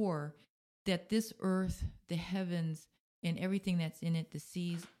before, that this earth, the heavens, and everything that's in it, the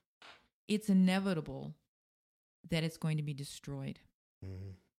seas, it's inevitable that it's going to be destroyed.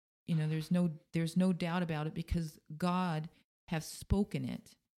 Mm-hmm. You know, there's no doubt about it because God has spoken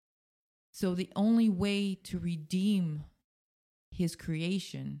it. So the only way to redeem his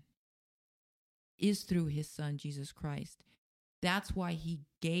creation is through his son, Jesus Christ. That's why he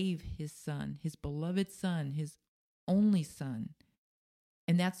gave his son, his beloved son, his only son.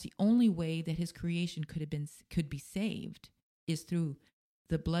 And that's the only way that his creation could be saved, is through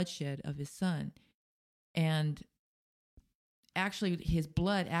the bloodshed of his son. And actually, his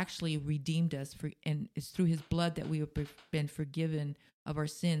blood actually redeemed us, and it's through his blood that we have been forgiven of our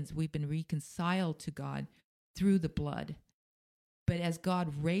sins. We've been reconciled to God through the blood. But as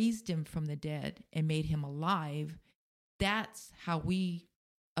God raised him from the dead and made him alive, that's how we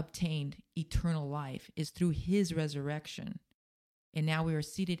obtained eternal life, is through his resurrection. And now we are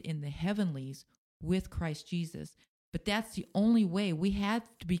seated in the heavenlies with Christ Jesus. But that's the only way. We had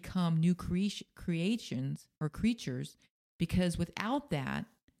to become new creations or creatures, because without that,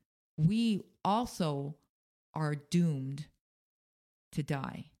 we also are doomed to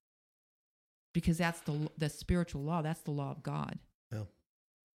die. Because that's the spiritual law. That's the law of God. Yeah.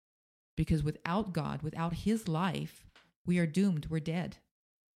 Because without God, without his life, we are doomed. We're dead.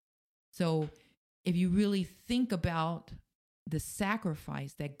 So if you really think about the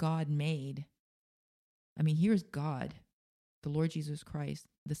sacrifice that God made, I mean, here's God, the Lord Jesus Christ,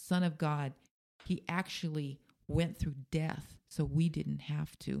 the Son of God. He actually went through death so we didn't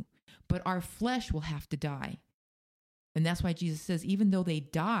have to. But our flesh will have to die. And that's why Jesus says, even though they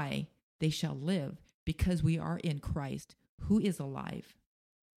die, they shall live, because we are in Christ, who is alive.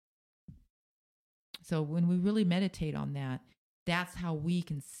 So when we really meditate on that, that's how we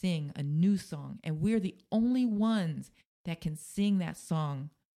can sing a new song. And we're the only ones that can sing that song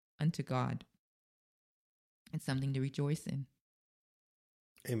unto God. It's something to rejoice in.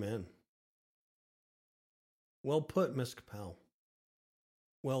 Amen. Well put, Miss Capel.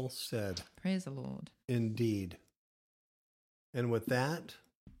 Well said. Praise the Lord. Indeed. And with that,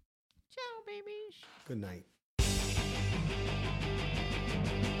 Ciao, babies. good night.